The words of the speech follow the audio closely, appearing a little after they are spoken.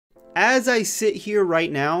As I sit here right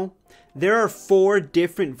now, there are 4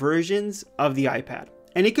 different versions of the iPad,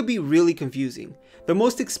 and it could be really confusing. The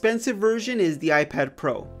most expensive version is the iPad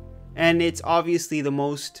Pro, and it's obviously the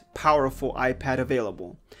most powerful iPad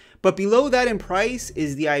available. But below that in price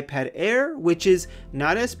is the iPad Air, which is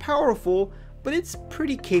not as powerful, but it's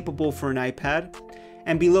pretty capable for an iPad.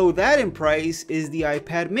 And below that in price is the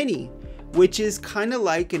iPad Mini, which is kind of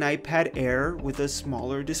like an iPad Air with a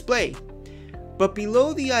smaller display. But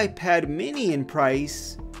below the iPad Mini in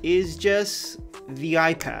price is just the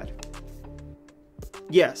iPad.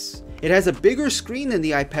 Yes, it has a bigger screen than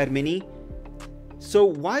the iPad Mini, so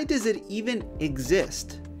why does it even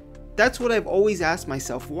exist? That's what I've always asked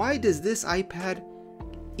myself. Why does this iPad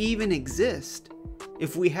even exist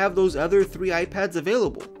if we have those other 3 iPads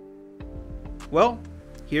available? Well,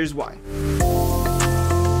 here's why.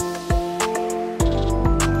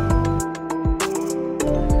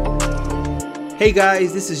 Hey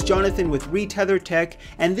guys, this is Jonathan with Retether Tech,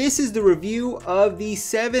 and this is the review of the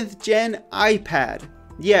 7th gen iPad.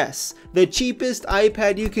 Yes, the cheapest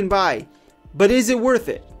iPad you can buy, but is it worth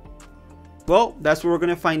it? Well, that's what we're going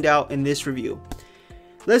to find out in this review.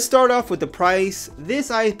 Let's start off with the price. This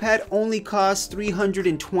iPad only costs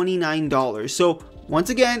 $329. So once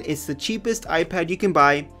again, it's the cheapest iPad you can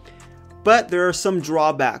buy, but there are some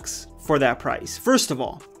drawbacks for that price. First of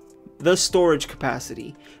all, the storage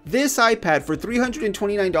capacity. This iPad for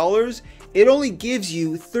 $329, it only gives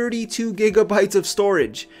you 32 gigabytes of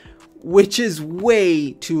storage, which is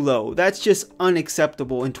way too low. That's just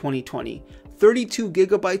unacceptable in 2020. 32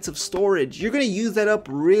 gigabytes of storage. You're going to use that up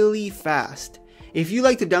really fast. If you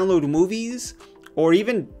like to download movies or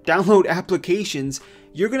even download applications,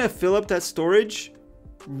 you're going to fill up that storage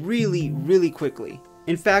really quickly.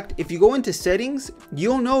 In fact, if you go into settings,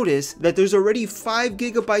 you'll notice that there's already 5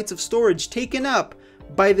 gigabytes of storage taken up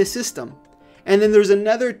by the system. And then there's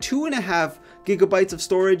another 2.5 gigabytes of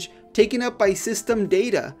storage taken up by system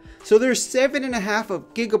data. So there's 7.5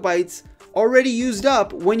 gigabytes already used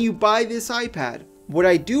up when you buy this iPad. What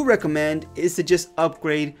I do recommend is to just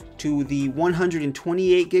upgrade to the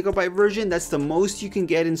 128 gigabyte version. That's the most you can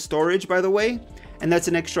get in storage, by the way, and that's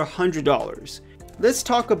an extra $100. Let's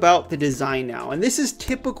talk about the design now, and this is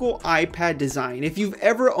typical iPad design. If you've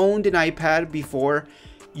ever owned an iPad before,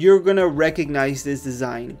 you're gonna recognize this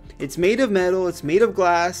design. It's made of metal, it's made of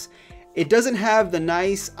glass. It doesn't have the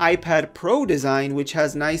nice iPad Pro design, which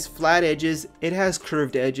has nice flat edges. It has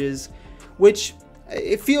curved edges, which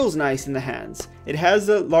it feels nice in the hands. It has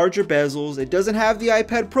the larger bezels. It doesn't have the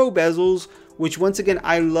iPad Pro bezels, which once again,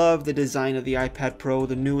 I love the design of the iPad Pro,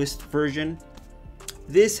 the newest version.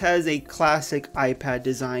 This has a classic iPad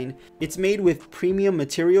design. It's made with premium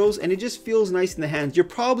materials and it just feels nice in the hands. You're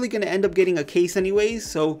probably going to end up getting a case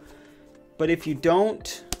anyways, but if you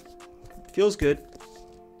don't, it feels good.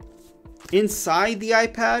 Inside the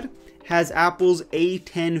iPad has Apple's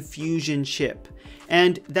A10 Fusion chip,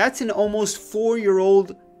 and that's an almost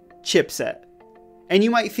 4-year-old chipset. And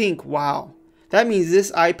you might think, wow, that means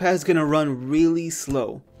this iPad is going to run really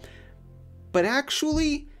slow. But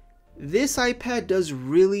actually, this iPad does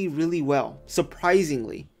really well,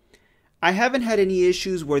 surprisingly. I haven't had any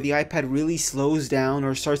issues where the iPad really slows down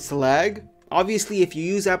or starts to lag. Obviously, if you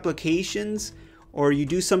use applications or you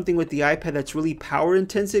do something with the iPad that's really power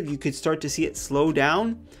intensive, you could start to see it slow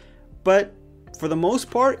down. But for the most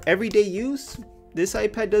part, everyday use, this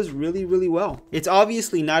iPad does really well. It's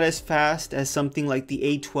obviously not as fast as something like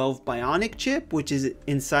the A12 Bionic chip, which is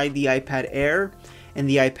inside the iPad Air and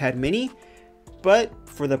the iPad Mini. But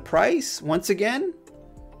for the price, once again,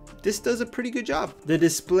 this does a pretty good job. The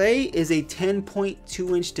display is a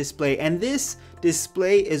 10.2 inch display, and this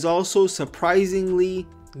display is also surprisingly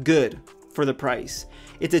good for the price.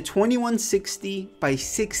 It's a 2160 by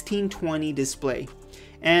 1620 display.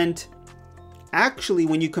 And actually,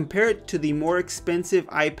 when you compare it to the more expensive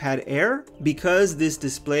iPad Air, because this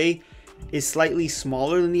display is slightly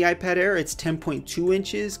smaller than the iPad Air, it's 10.2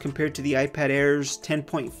 inches compared to the iPad Air's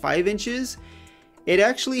 10.5 inches, it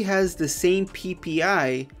actually has the same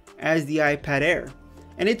PPI as the iPad Air.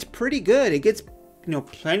 And it's pretty good. It gets,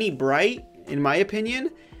 plenty bright, in my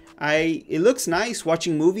opinion. It looks nice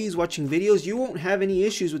watching movies, watching videos. You won't have any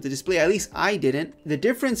issues with the display, at least I didn't. The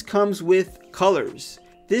difference comes with colors.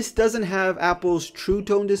 This doesn't have Apple's True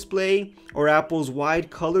Tone display or Apple's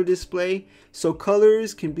wide color display, so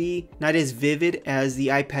colors can be not as vivid as the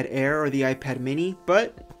iPad Air or the iPad Mini,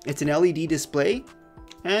 but it's an LED display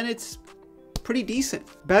and it's pretty decent.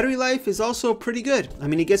 Battery life is also pretty good. I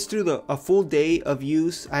mean, it gets through a full day of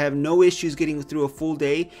use. I have no issues getting through a full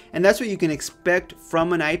day, and that's what you can expect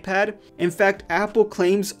from an iPad. In fact, Apple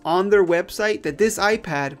claims on their website that this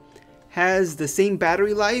iPad has the same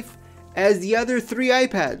battery life as the other 3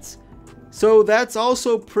 iPads. So that's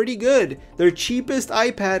also pretty good. Their cheapest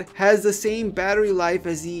iPad has the same battery life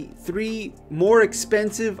as the 3 more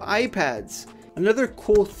expensive iPads. Another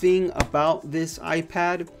cool thing about this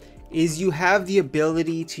iPad is you have the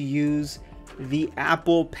ability to use the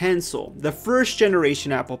Apple Pencil, the first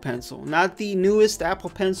generation Apple Pencil, not the newest Apple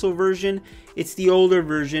Pencil version. It's the older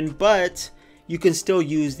version, but you can still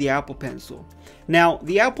use the Apple Pencil. Now,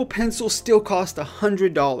 the Apple Pencil still costs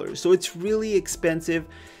 $100, so it's really expensive.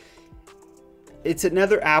 It's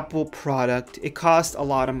another Apple product. It costs a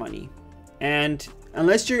lot of money, and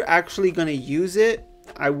unless you're actually going to use it,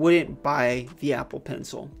 I wouldn't buy the Apple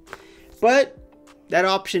Pencil. But that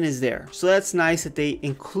option is there, so that's nice that they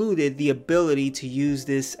included the ability to use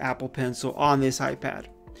this Apple Pencil on this iPad.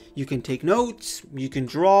 You can take notes, you can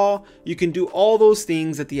draw, you can do all those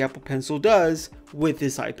things that the Apple Pencil does with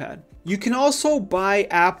this iPad. You can also buy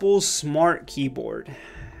Apple's Smart Keyboard,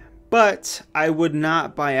 but I would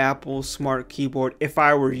not buy Apple's Smart Keyboard if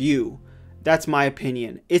I were you. That's my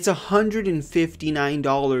opinion. It's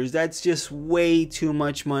 $159. That's just way too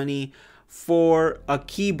much money for a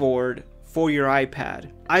keyboard for your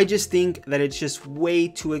iPad. I just think that it's just way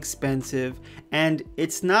too expensive, and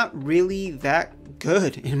it's not really that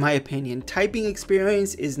good in my opinion. Typing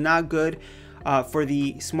experience is not good for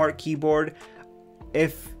the Smart Keyboard.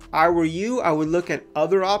 If I were you, I would look at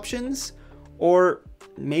other options, or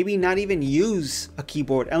maybe not even use a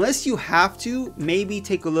keyboard. Unless you have to, maybe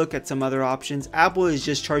take a look at some other options. Apple is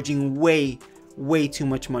just charging way too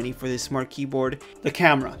much money for this Smart Keyboard. The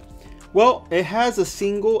camera. Well, it has a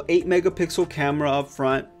single 8 megapixel camera up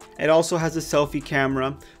front. It also has a selfie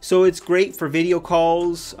camera, so it's great for video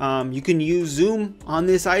calls. You can use Zoom on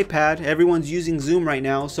this iPad. Everyone's using Zoom right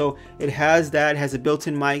now, so it has that. It has a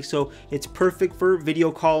built-in mic, so it's perfect for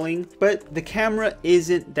video calling. But the camera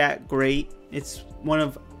isn't that great. It's one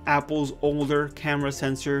of Apple's older camera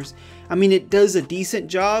sensors. I mean, it does a decent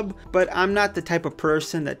job, but I'm not the type of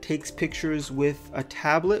person that takes pictures with a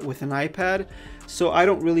tablet, with an iPad, so I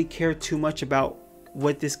don't really care too much about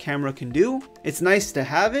what this camera can do. It's nice to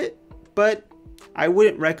have it, but I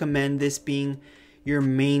wouldn't recommend this being your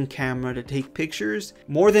main camera to take pictures.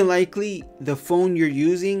 More than likely, the phone you're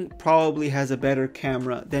using probably has a better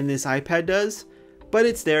camera than this iPad does, but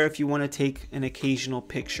it's there if you want to take an occasional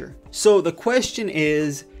picture. So the question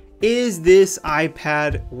is this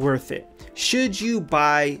iPad worth it? Should you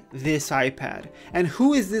buy this iPad? And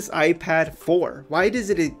who is this iPad for? Why does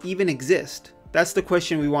it even exist? That's the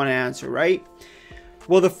question we want to answer, right?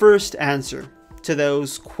 Well, the first answer to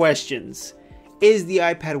those questions, is the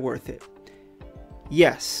iPad worth it?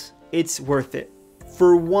 Yes, it's worth it.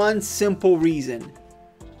 For one simple reason: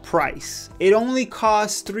 price. It only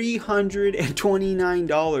costs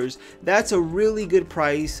 $329. That's a really good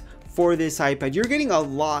price for this iPad. You're getting a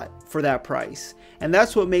lot for that price, and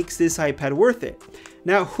that's what makes this iPad worth it.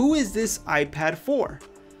 Now, who is this iPad for?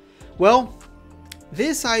 Well,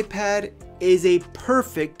 this iPad is a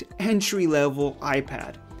perfect entry-level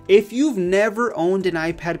iPad. If you've never owned an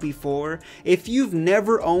iPad before, if you've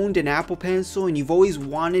never owned an Apple Pencil and you've always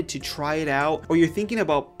wanted to try it out, or you're thinking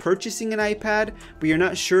about purchasing an iPad, but you're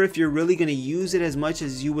not sure if you're really going to use it as much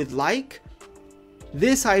as you would like,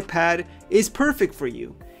 this iPad is perfect for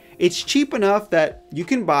you. It's cheap enough that you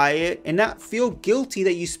can buy it and not feel guilty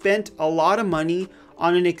that you spent a lot of money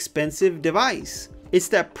on an expensive device. It's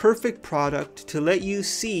that perfect product to let you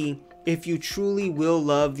see if you truly will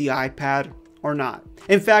love the iPad or not.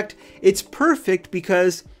 In fact, it's perfect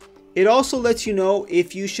because it also lets you know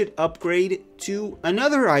if you should upgrade to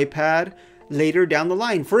another iPad later down the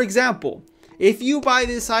line. For example, if you buy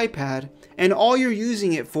this iPad and all you're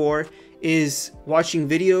using it for is watching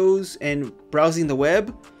videos and browsing the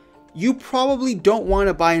web, you probably don't want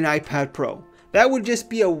to buy an iPad Pro. That would just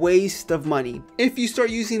be a waste of money. If you start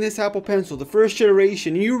using this Apple Pencil, the first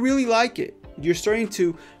generation, and you really like it, you're starting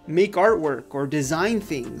to make artwork or design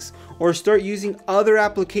things or start using other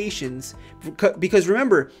applications, because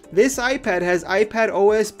remember, this iPad has iPad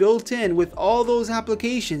OS built in with all those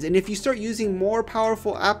applications, and if you start using more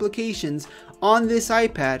powerful applications on this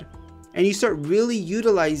iPad and you start really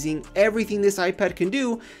utilizing everything this iPad can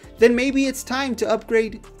do, then maybe it's time to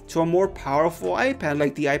upgrade to a more powerful iPad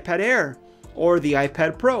like the iPad Air or the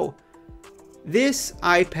iPad Pro. This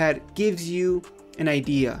iPad gives you an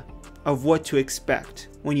idea of what to expect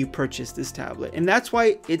when you purchase this tablet, and that's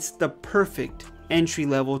why it's the perfect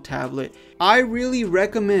entry-level tablet. I really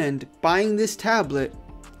recommend buying this tablet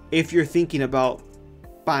if you're thinking about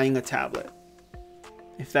buying a tablet,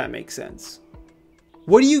 if that makes sense.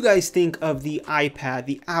 What do you guys think of the iPad,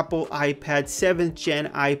 the Apple iPad, 7th gen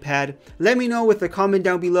iPad? Let me know with a comment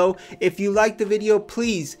down below. If you liked the video,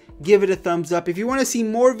 please give it a thumbs up. If you want to see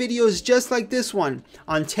more videos just like this one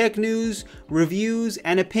on tech news, reviews,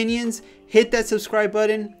 and opinions, hit that subscribe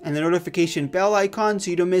button and the notification bell icon so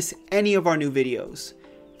you don't miss any of our new videos.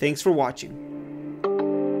 Thanks for watching.